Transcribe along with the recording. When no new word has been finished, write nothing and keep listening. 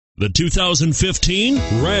The 2015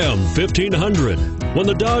 Ram 1500. When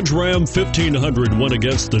the Dodge Ram 1500 went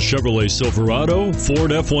against the Chevrolet Silverado,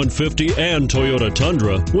 Ford F-150, and Toyota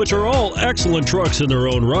Tundra, which are all excellent trucks in their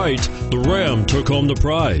own right, the Ram took home the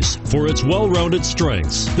prize for its well-rounded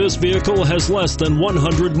strengths. This vehicle has less than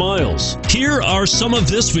 100 miles. Here are some of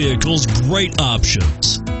this vehicle's great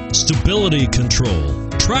options: stability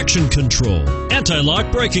control, traction control,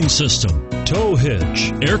 anti-lock braking system, tow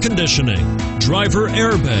hitch, air conditioning, driver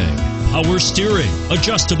airbag, power steering,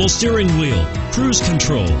 adjustable steering wheel, cruise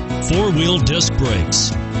control, four-wheel disc brakes.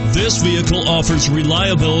 This vehicle offers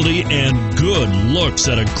reliability and good looks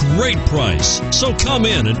at a great price. So come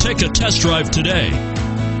in and take a test drive today.